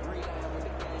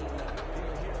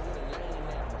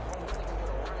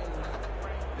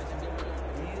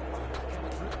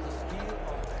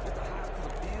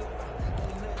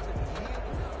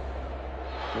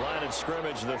 Line of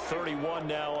scrimmage, the 31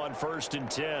 now on 1st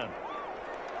and 10.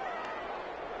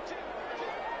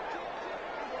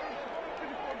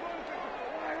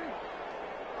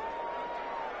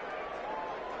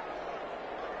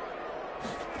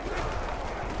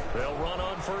 They'll run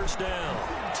on 1st down.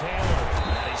 Taylor,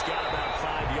 and he's got about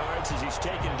 5 yards as he's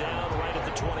taken down right at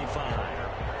the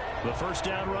 25. The 1st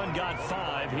down run got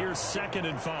 5. Here's 2nd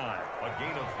and 5. A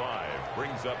gain of 5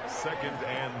 brings up 2nd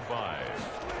and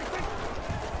 5.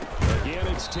 Again,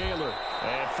 it's Taylor.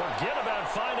 And forget about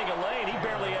finding a lane. He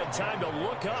barely had time to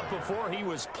look up before he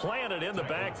was planted in the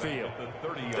backfield.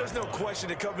 There's no question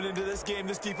that coming into this game,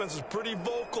 this defense was pretty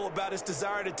vocal about its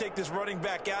desire to take this running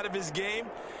back out of his game.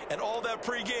 And all that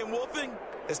pregame wolfing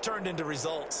has turned into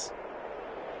results.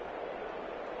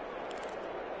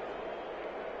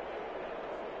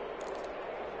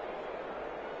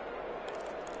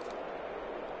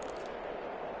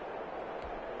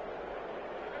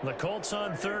 The Colts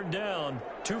on 3rd down,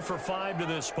 2 for 5 to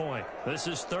this point. This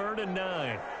is 3rd and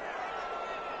 9.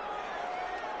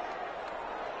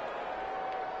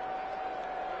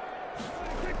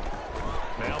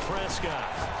 Now Prescott.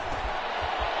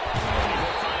 He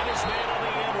will find his man on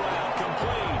the end route,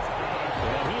 complete.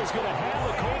 And he is going to have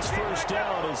the Colts 1st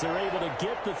down as they're able to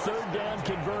get the 3rd down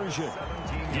conversion.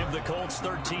 Give the Colts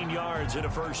 13 yards and a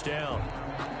 1st down.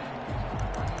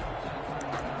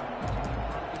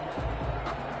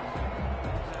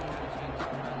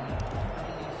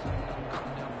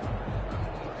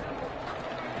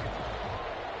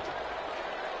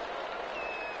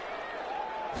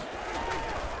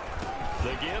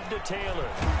 The give to Taylor.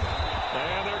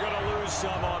 And they're going to lose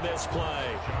some on this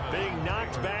play. Being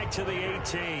knocked back to the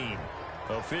 18.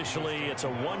 Officially, it's a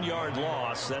 1-yard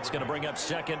loss. That's going to bring up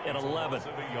 2nd and 11.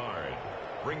 A yard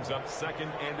brings up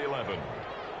 2nd and 11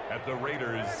 at the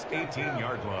Raiders'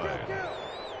 18-yard line.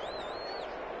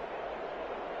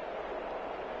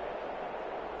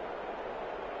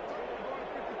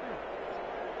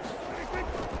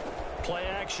 Play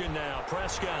action now.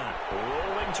 Prescott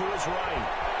rolling to his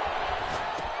right.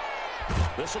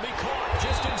 This will be caught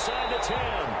just inside the 10.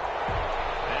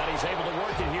 And he's able to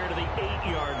work it here to the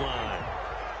 8-yard line.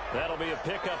 That'll be a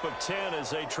pickup of 10 as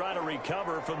they try to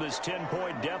recover from this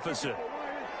 10-point deficit.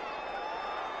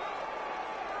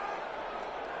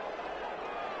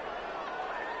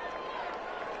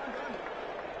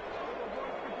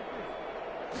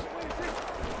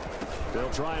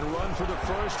 They'll try and run for the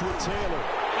 1st with Taylor.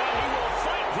 And he will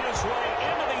fight his way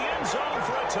into the end zone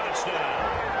for a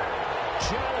touchdown.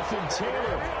 Jonathan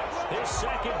Taylor, his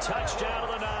 2nd touchdown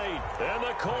of the night. And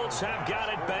the Colts have got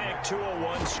it back to a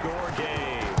 1-score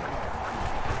game.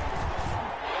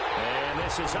 And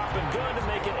this is up and good to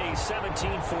make it a 17-14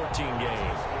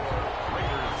 game.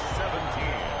 Raiders 17,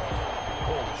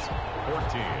 Colts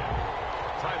 14.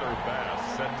 Tyler Bass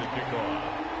set to kick off.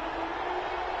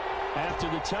 After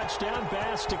the touchdown,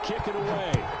 Bass to kick it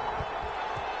away.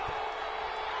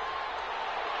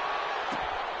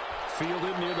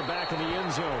 Fielded near the back of the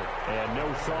end zone. And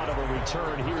no thought of a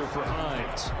return here for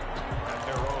Hines. At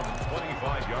their own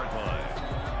 25-yard line.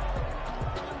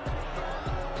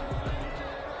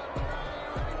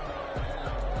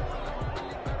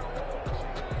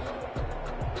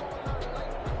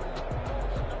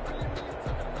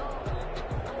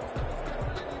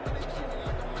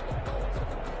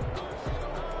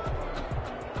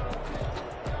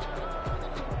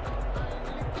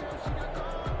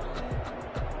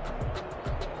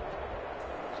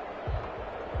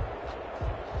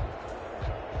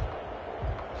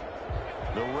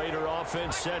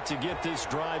 Offense set to get this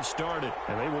drive started.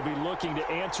 And they will be looking to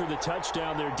answer the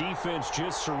touchdown their defense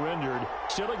just surrendered.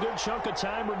 Still a good chunk of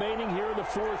time remaining here in the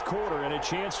fourth quarter and a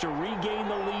chance to regain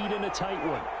the lead in a tight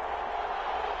one.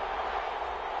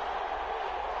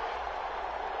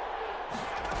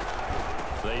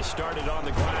 They started on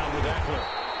the ground with Eckler.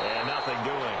 And nothing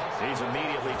doing. He's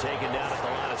immediately taken down at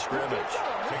the line of scrimmage.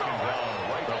 Taken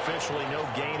down right. Officially no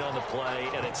gain on the play,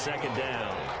 and it's second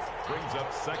down. Brings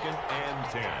up 2nd and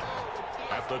 10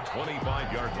 at the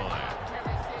 25-yard line.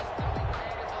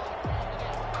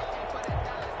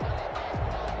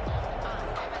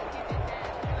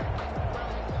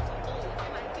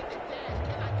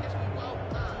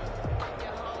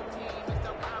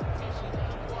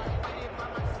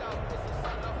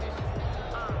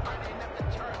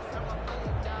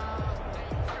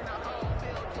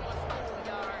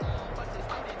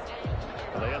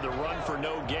 They had the run for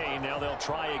no gain. Now they'll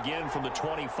try again from the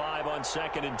 25 on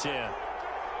 2nd and 10.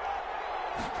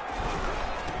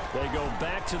 They go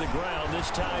back to the ground, this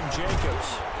time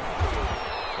Jacobs.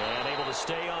 And able to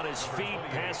stay on his feet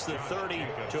past the 30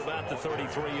 to about the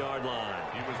 33-yard line.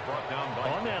 He was brought down by...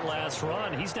 On that last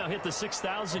run, he's now hit the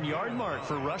 6,000-yard mark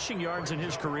for rushing yards in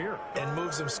his career. And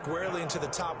moves him squarely into the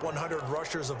top 100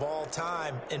 rushers of all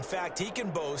time. In fact, he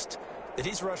can boast that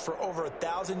he's rushed for over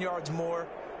 1,000 yards more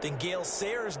than Gale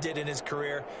Sayers did in his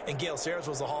career, and Gale Sayers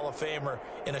was a Hall of Famer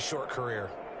in a short career.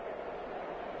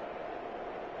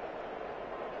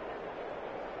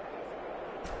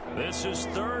 This is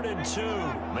 3rd and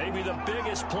 2, maybe the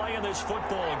biggest play in this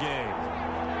football game.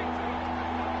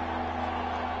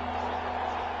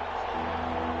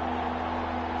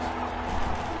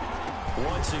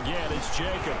 Once again, it's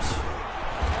Jacobs.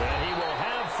 And he will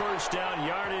have first down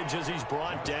yardage as he's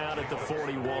brought down at the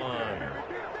 41.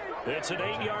 It's an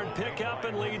 8-yard pickup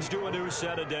and leads to a new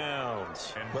set of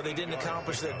downs. But they didn't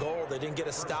accomplish their goal. They didn't get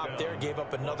a stop there, gave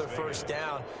up another first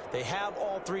down. They have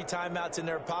all 3 timeouts in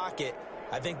their pocket.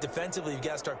 I think defensively you've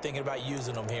got to start thinking about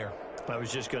using them here. I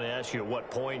was just going to ask you at what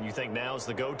point you think now's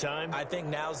the go time? I think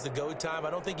now's the go time.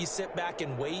 I don't think you sit back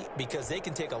and wait because they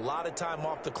can take a lot of time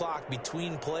off the clock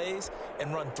between plays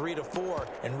and run 3 to 4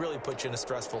 and really put you in a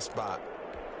stressful spot.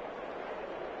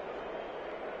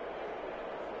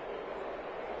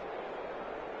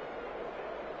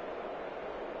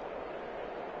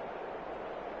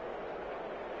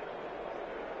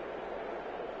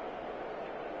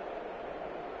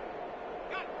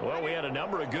 Well, we had a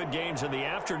number of good games in the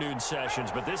afternoon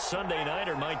sessions, but this Sunday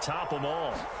nighter might top them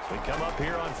all. We come up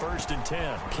here on 1st and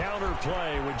 10. Counter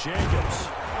play with Jacobs.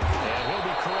 And he'll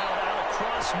be corralled out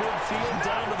across midfield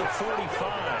down to the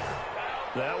 45.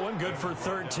 That one good for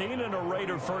 13 and a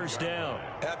Raider first down.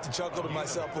 I have to chuckle to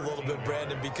myself a little bit,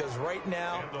 Brandon, because right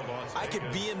now I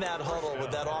could be in that huddle with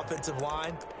that offensive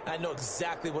line. I know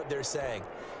exactly what they're saying.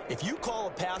 If you call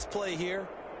a pass play here,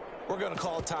 we're going to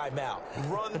call a timeout.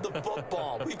 Run the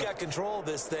football. We've got control of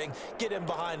this thing. Get in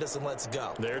behind us and let's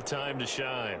go. Their time to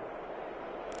shine.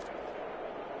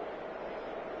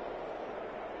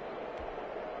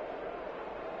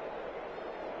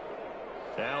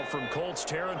 Now from Colts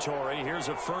territory, here's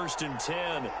a 1st and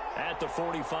 10 at the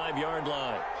 45-yard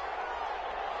line.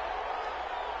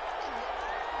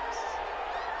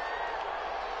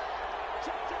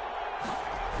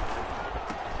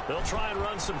 They'll try and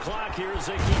run some clock here as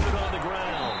they keep it on the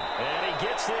ground. And he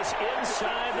gets this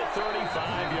inside the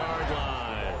 35-yard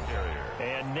line.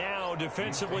 And now,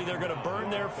 defensively, they're going to burn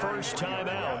their first time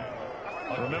out.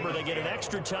 Remember, they get an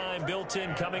extra time built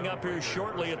in coming up here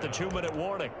shortly at the 2-minute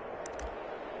warning.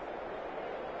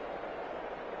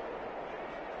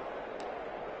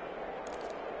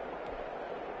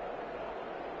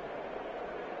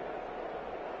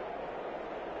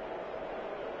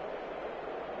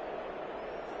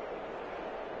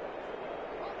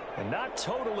 And not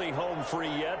totally home free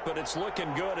yet, but it's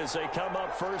looking good as they come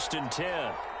up 1st and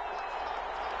 10.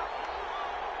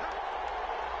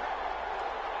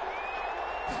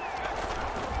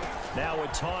 Now a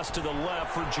toss to the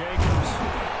left for Jacobs.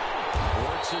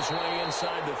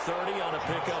 inside the 30 on a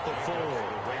pickup of 4.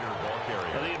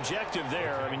 Now, the objective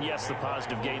there, I mean, yes, the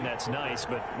positive gain, that's nice,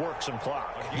 but work some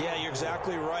clock. Yeah, you're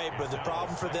exactly right, but the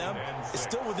problem for them is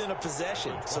still within a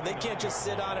possession, so they can't just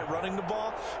sit on it running the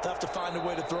ball. They'll have to find a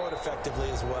way to throw it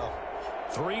effectively as well.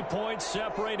 3 points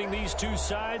separating these two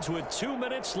sides with 2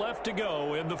 minutes left to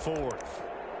go in the fourth.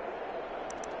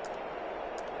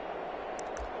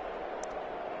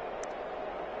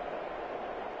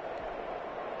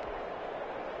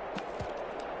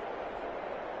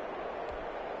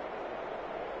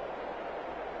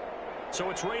 So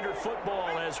it's Raider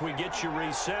football as we get you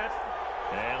reset.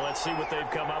 And let's see what they've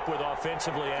come up with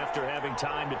offensively after having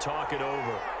time to talk it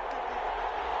over.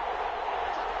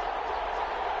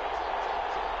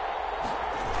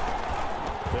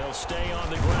 They'll stay on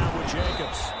the ground with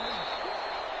Jacobs.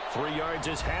 3 yards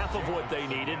is half of what they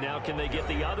needed. Now can they get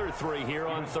the other 3 here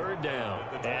on third down?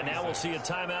 And now we'll see a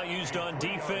timeout used on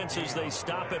defense as they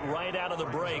stop it right out of the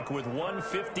break with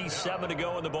 1:57 to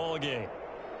go in the ball game.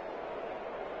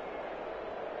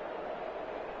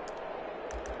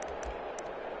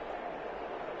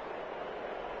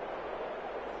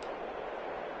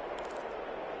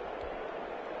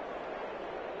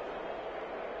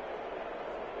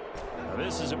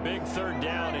 This is a big third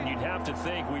down, and you'd have to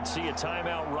think we'd see a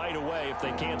timeout right away if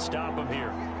they can't stop him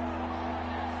here.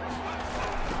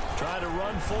 Trying to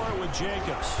run for it with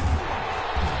Jacobs.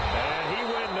 And he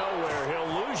went nowhere.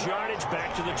 He'll lose yardage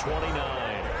back to the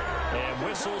 29. And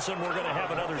whistles, and we're going to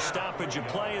have another stoppage of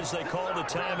play as they call the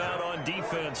timeout on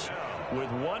defense with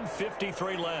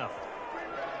 1:53 left.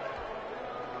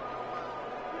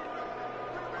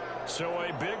 So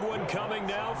a big one coming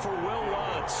now for Will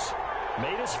Lutz.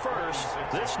 Made his first.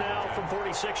 This now from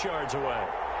 46 yards away.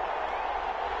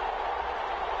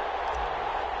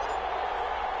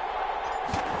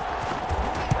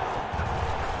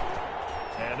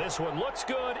 And this one looks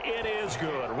good. It is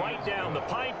good. Right down the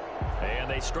pipe.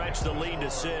 And they stretch the lead to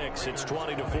 6. It's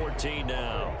 20-14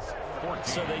 now.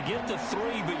 So they get the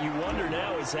 3, but you wonder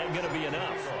now, is that going to be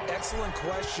enough? Excellent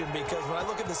question, because when I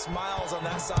look at the smiles on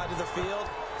that side of the field,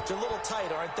 they're a little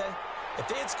tight, aren't they? If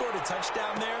they had scored a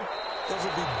touchdown there, those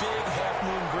would be big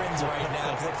half-moon grins right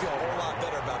now because they feel a whole lot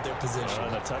better about their position.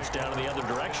 And a touchdown in the other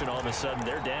direction, all of a sudden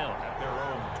they're down. At their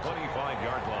own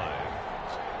 25-yard line.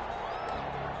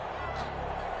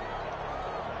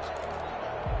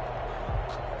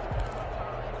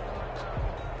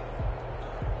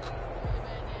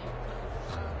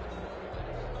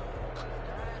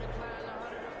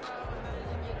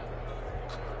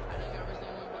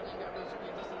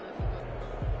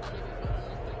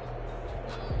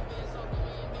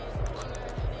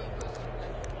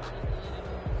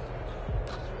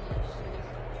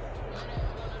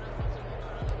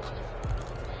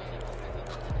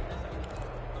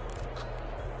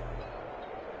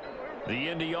 The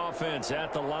Indy offense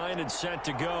at the line and set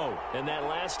to go. And that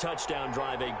last touchdown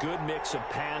drive, a good mix of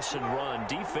pass and run.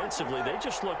 Defensively, they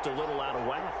just looked a little out of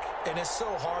whack. And it's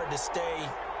so hard to stay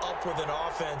up with an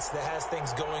offense that has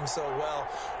things going so well,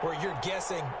 where you're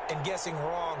guessing and guessing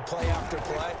wrong play after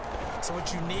play. So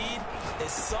what you need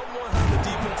is someone on the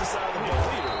defensive side of the ball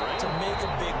to make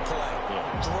a big play.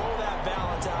 Throw that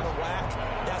balance out of whack.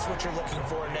 That's what you're looking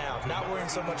for now. Not worrying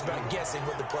so much about guessing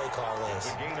what the play call is.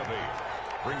 The gain of 8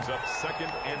 brings up 2nd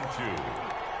and 2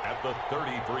 at the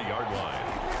 33-yard line.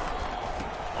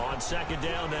 On second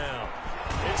down now,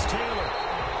 it's Taylor.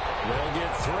 They'll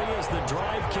get 3 as the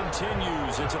drive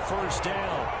continues. It's a first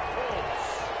down.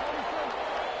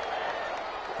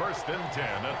 1st and 10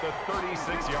 at the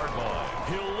 36-yard line.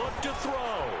 He'll look to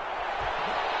throw.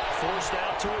 Forced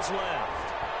out to his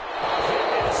left.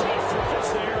 As he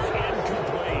throws there,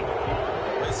 incomplete.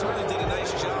 They certainly did a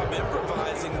nice job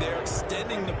improvising there,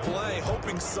 extending the play,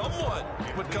 hoping someone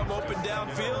would come open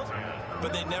downfield,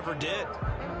 but they never did.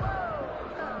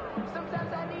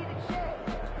 Sometimes I need a check,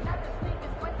 not the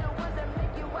sneakers, but the ones that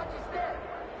make you watch your step.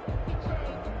 He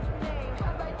changed his name,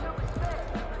 I like your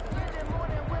respect. Get it more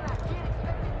than when I get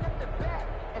expected up the back.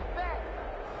 In fact,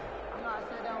 I know I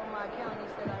said that on my account, he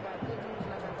said I got good news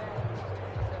and I got bad news.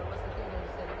 I said, what's the good news?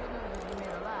 He said, the good news is you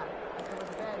made a lot. I said,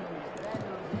 what's the bad news? The bad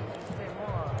news is you spent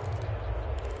more.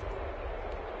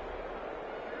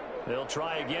 They'll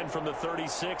try again from the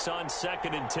 36 on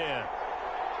 2nd and 10.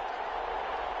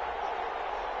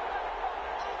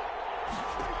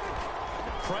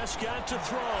 Prescott to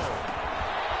throw.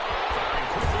 Firing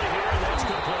quickly here, and that's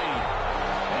complete.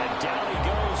 And down he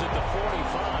goes at the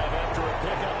 45 after a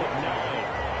pickup of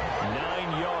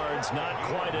 9. 9 yards, not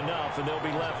quite enough, and they'll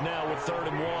be left now with 3rd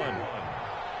and 1.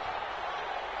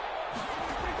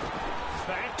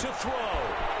 Back to throw.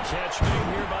 Catch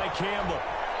made here by Campbell.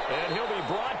 And he'll be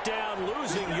brought down,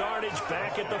 losing yardage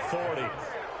back at the 40.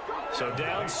 So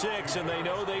down 6, and they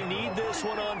know they need this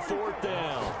one on 4th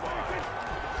down.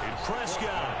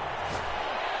 Prescott.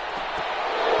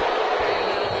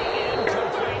 And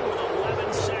incomplete with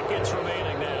 11 seconds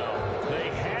remaining now. They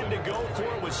had to go for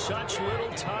it with such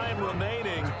little time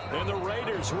remaining. And the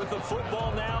Raiders with the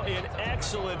football now in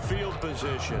excellent field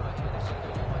position.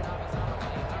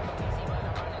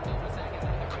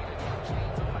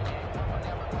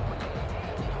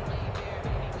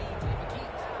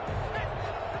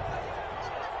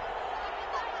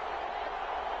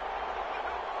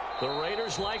 The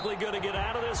Raiders likely going to get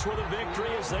out of this with a victory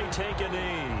as they take a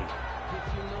knee.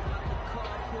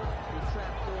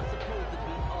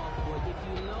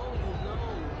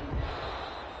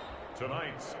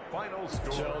 Tonight's final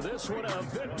score. So this one a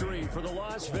victory for the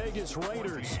Las Vegas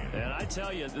Raiders. And I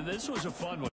tell you, this was a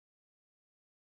fun one.